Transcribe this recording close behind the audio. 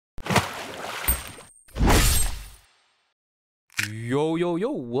Yo, yo, yo,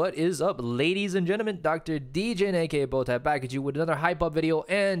 what is up, ladies and gentlemen? Dr. DJ and aka Botai back at you with another hype up video.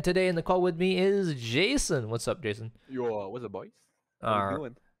 And today in the call with me is Jason. What's up, Jason? Yo, what's up, boys? How you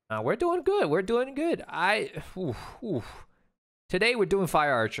doing? We're doing good. We're doing good. Today we're doing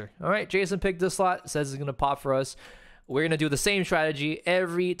Fire Archer. All right, Jason picked this slot, says it's going to pop for us. We're going to do the same strategy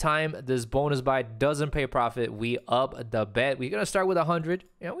every time this bonus buy doesn't pay profit. We up the bet. We're going to start with 100.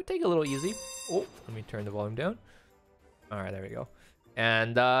 Yeah, we take it a little easy. Oh, let me turn the volume down. All right, there we go.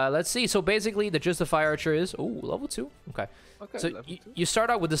 And let's see. So basically, the gist of Fire Archer is, oh, level 2. Okay. So you start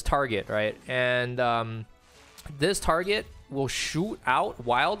out with this target, right? And this target will shoot out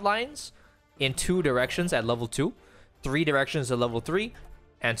wild lines in 2 directions at level 2, 3 directions at level 3,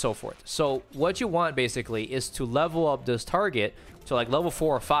 and so forth. So what you want basically is to level up this target to like level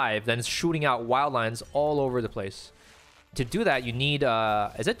 4 or 5, then it's shooting out wild lines all over the place. To do that, you need,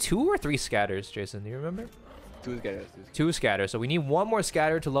 is it 2 or 3 scatters, Jason? Do you remember? 2 scatters. 2 scatters. So we need 1 more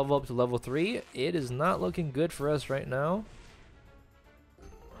scatter to level up to level 3. It is not looking good for us right now.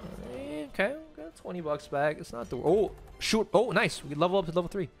 Okay, we got 20 bucks back. It's not the... Oh, shoot. Oh, nice. We level up to level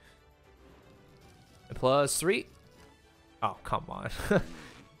 3. And plus 3. Oh, come on.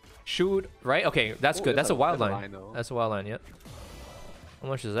 Shoot. Right? Okay, that's good. That's a wild line. That's a wild line, yep. How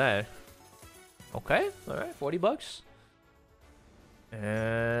much is that? Okay. All right. 40 bucks.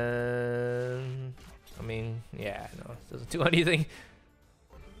 And... I mean, yeah, no, it doesn't do anything.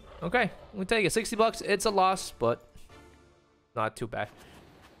 Okay, we'll take it. 60 bucks. It's a loss, but not too bad.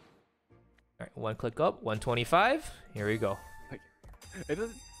 All right, 1 click up, 125. Here we go. It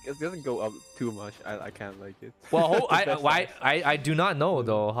doesn't go up too much. I can't like it. Well, I do not know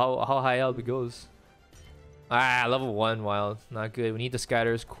though how high up it goes. Ah, level 1 wild, not good. We need the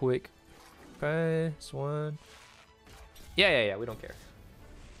scatters quick. Okay, this one. Yeah. We don't care.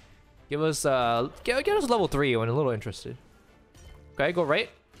 Give us get us level 3 when a little interested. Okay, go right.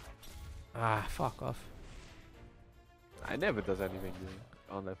 Ah, fuck off. I never does anything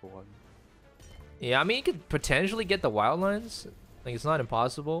on level 1. Yeah, I mean you could potentially get the wild lines. Like it's not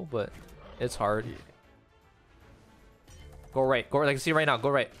impossible, but it's hard. Yeah. Go right. Go right. Like you see right now. Go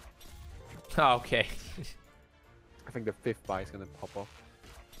right. Oh, okay. I think the 5th buy is gonna pop off.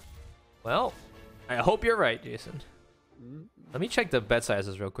 Well, I hope you're right, Jason. Let me check the bet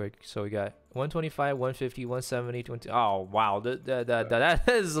sizes real quick. So we got 125, 150, 170, 20. Oh, wow. That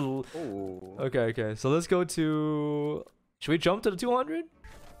is... Ooh. Okay. So let's go to... Should we jump to the 200?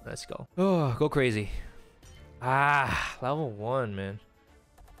 Let's go. Oh, go crazy. Ah, level 1, man.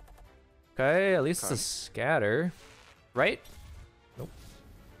 Okay, at least it's a scatter. Right? Nope.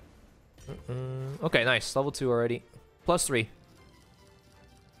 Okay, nice. Level 2 already. Plus 3.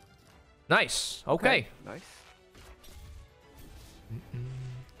 Nice. Okay. Nice.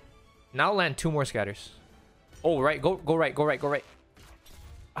 Now land 2 more scatters. Oh, right. Go right.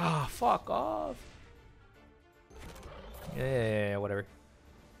 Ah, fuck off. Yeah, whatever.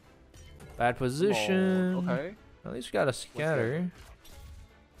 Bad position. Oh, okay. At least we got a scatter.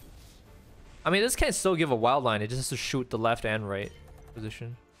 I mean, this can still give a wild line. It just has to shoot the left and right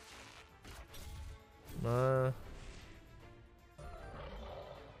position. Come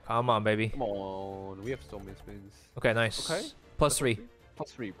on, baby. Come on. We have so many spins. Okay, nice. Okay. Plus 3.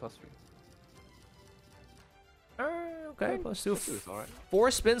 Plus 3. Okay, plus 2. All right.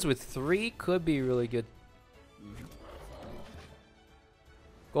 4 spins with 3 could be really good.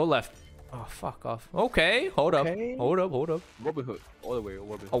 Go left. Oh, fuck off. Okay, hold up. Hold up. Robin Hood. All the way.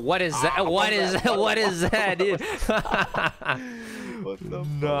 Robin Hood. Oh, what is that? What is that? What is that, dude? What the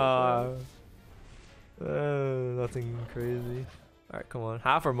nah. Nothing crazy. All right, come on.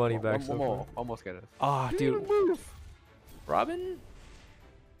 Half our money back. One more. Almost get it. Oh, dude. Robin?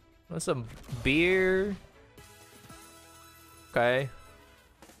 Want some beer? Okay.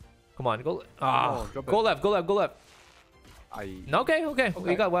 Come on, go. Ah, go left. Okay.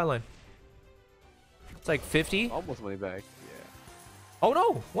 We got wild line. It's like 50. Almost money back. Yeah. Oh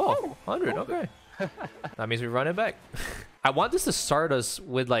no! Whoa, 100. Okay. That means we run it back. I want this to start us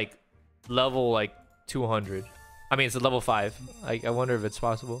with like level like 200. I mean, it's a level 5. I wonder if it's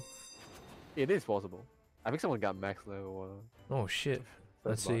possible. It is possible. I think someone got max level 1. Oh shit.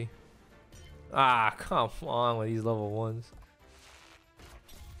 Let's see. Ah, come on with these level 1s.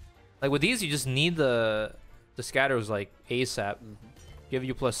 Like with these, you just need the scatters like ASAP. Give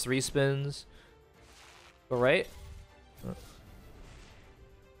you plus 3 spins. Go right.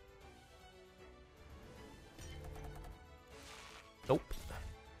 Nope.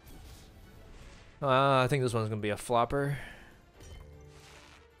 I think this one's gonna be a flopper.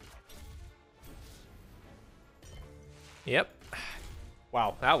 Yep.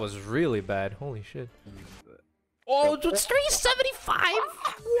 Wow, that was really bad. Holy shit. Oh, it's 375.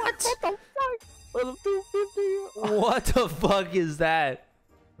 What? What the fuck? Level 250. What the fuck is that?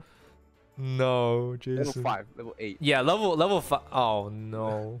 No, Jason. Level 5, level 8. Yeah, level 5. Oh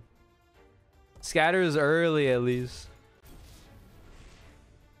no. Scatters early at least.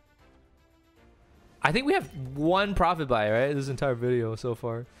 I think we have one profit buy, right? This entire video so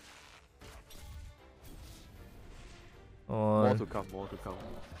far. More to come, more to come.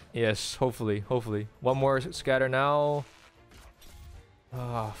 Yes, hopefully, hopefully. One more scatter now.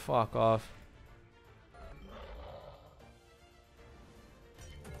 Ah, fuck off.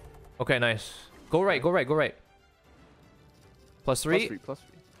 Okay, nice. Go right, go right, go right. Plus 3? Plus 3, plus 3.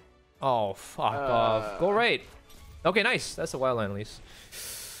 Oh, fuck off. Go right. Okay, nice. That's a wild line at least.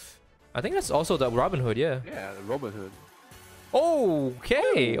 I think that's also the Robin Hood, yeah. Yeah, the Robin Hood.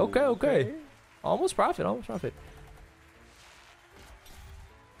 Okay, okay. Almost profit, almost profit.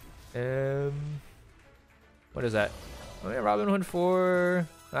 What is that? Oh yeah, Robin Hood 4.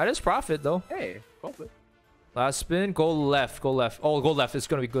 That is profit though. Hey, profit. Last spin, go left, go left. Oh, go left, it's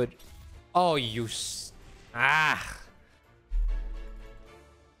gonna be good. Oh,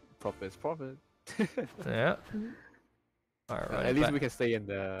 Profit is profit. Yeah. Alright, at least we can stay in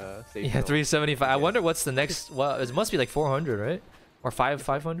the safe yeah, zone. 375. I wonder what's the next. Well, it must be like 400, right? Or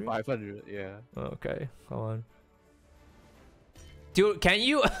 500? 500, yeah. Okay, come on. Dude, can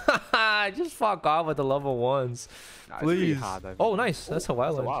you just fuck off with the level 1s? Nah, it's pretty Please. hard, I mean. Oh, nice. That's a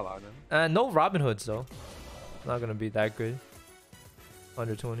wild That's one. a wild one. No Robin Hoods though. Not gonna be that good.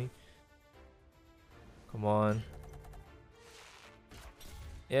 120. Come on.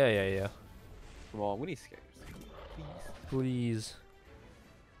 Yeah. Come on, we need scares. Please. Please.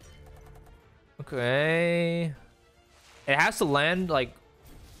 Okay. It has to land like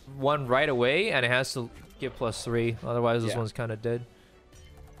one right away, and it has to give plus 3. Otherwise, this one's kind of dead.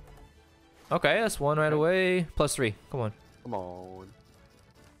 Okay, that's one right away. Plus 3. Come on. Come on.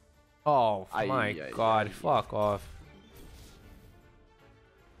 Oh my god! Fuck off.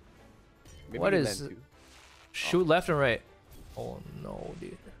 Maybe What we is? land too. Shoot left and right. Oh no,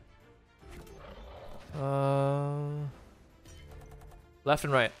 dude. Left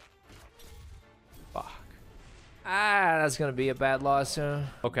and right. Fuck. Ah, that's gonna be a bad loss.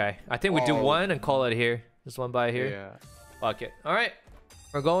 Okay, I think we do one and call it here. Just one by here. Yeah. Fuck it. All right,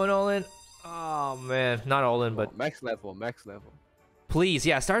 we're going all in. Oh man, not all in, but max level, max level. Please,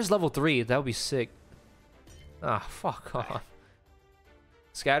 yeah, stars level 3. That would be sick. Ah, fuck off.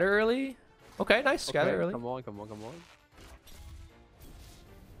 Scatter early. Okay, nice. Scatter early. Come on, come on, come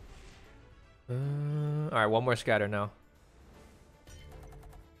on. All right, one more scatter now.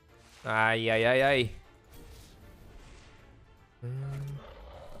 Ay.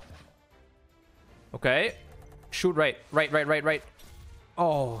 Okay. Shoot right. Right.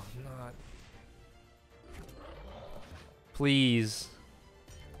 Oh, not. Please.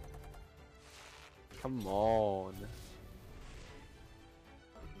 Come on.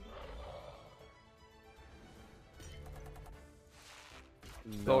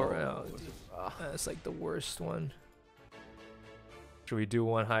 Go around. That's like the worst one. Should we do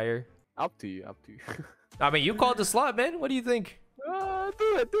one higher? Up to you, up to you. I mean, you called the slot, man. What do you think?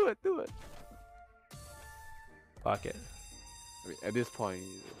 Do it. Fuck it. I mean, at this point,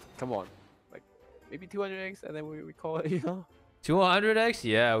 come on. Like, maybe 200x and then we call it, you know? 200x?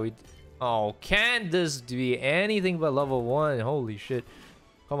 Yeah, we... Oh, can this be anything but level 1? Holy shit.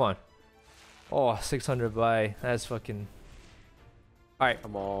 Come on. Oh, 600 buy. That's fucking... Alright.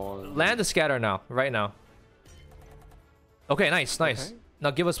 Come on. Land the scatter now. Right now. Okay, nice. Okay. Now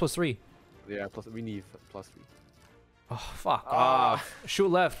give us plus 3. Yeah, we need plus 3. Oh, fuck off. Shoot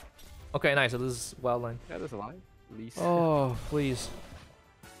left. Okay, nice. So this is wild line. Yeah, there's a line. At least. Oh, please.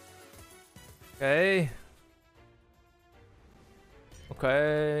 Okay.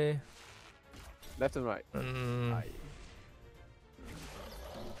 Okay. Left and right.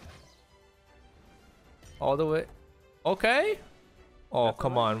 All the way. Okay. Oh, left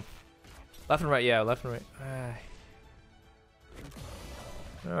come on. Left and right. Yeah, left and right.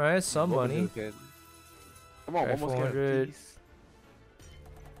 All right, some money. Come on, almost 400.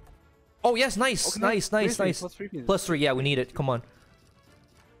 Oh yes, nice, okay, nice. Plus 3, yeah, we need it. Come on.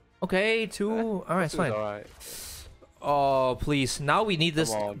 Okay, 2. All right, it's fine. All right. Oh please, now we need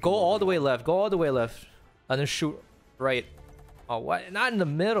this. Go all the way left. Go all the way left, and then shoot right. Oh what? Not in the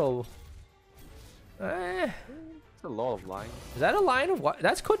middle. It's a lot of lines. Is that a line of what?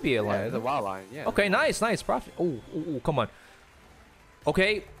 That could be a line. Yeah, it's a wild line. Yeah. Okay, nice profit. Oh, come on.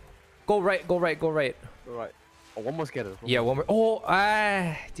 Okay, go right. All right. Oh, one more scatter. One more. Oh,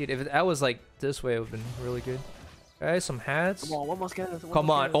 dude, if that was like this way, it would have been really good. Okay, some hats. Come on, one more scatter.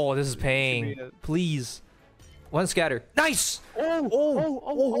 Come on. Oh, this is paying. Please. One scatter. Nice.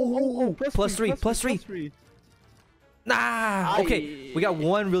 Plus three. Nah. Okay, we got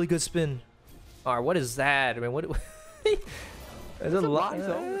one really good spin. All right, what is that? I mean, what? Is it a lot?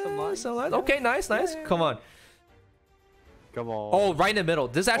 Okay, nice. Come on. Oh, right in the middle.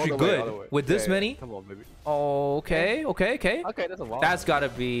 This is actually good. With this many? Come on, baby. Oh, okay. Okay, that's a lot. That's gotta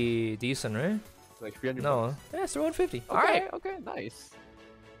be decent, right? Like 300 No. bucks. Yeah, it's 150. Okay, All right. Okay, nice.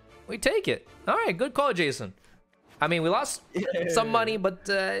 We take it. All right, good call, Jason. I mean, we lost some money, but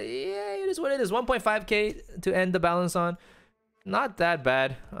yeah, it is what it is. 1.5K to end the balance on. Not that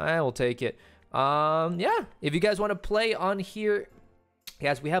bad. I will take it. Yeah, if you guys want to play on here,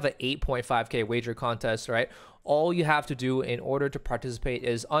 guys, we have an 8.5K wager contest, right? All you have to do in order to participate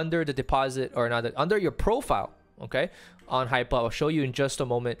is under the deposit, or not, under your profile, okay, on Hypeup. I'll show you in just a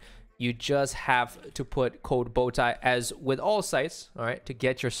moment. You just have to put code Botai, as with all sites, all right, to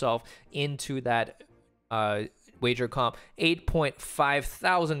get yourself into that wager comp. $8.5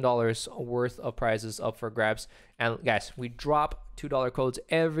 thousand worth of prizes up for grabs. And guys, we drop $2 codes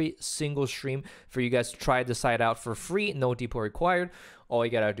every single stream for you guys to try the site out for free. No depot required. All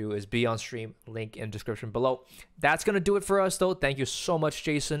you gotta do is be on stream. Link in description below. That's gonna do it for us, though. Thank you so much,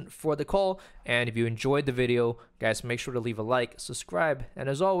 Jason, for the call. And if you enjoyed the video, guys, make sure to leave a like, subscribe, and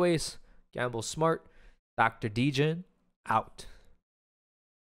as always, gamble smart. Dr. Degen out.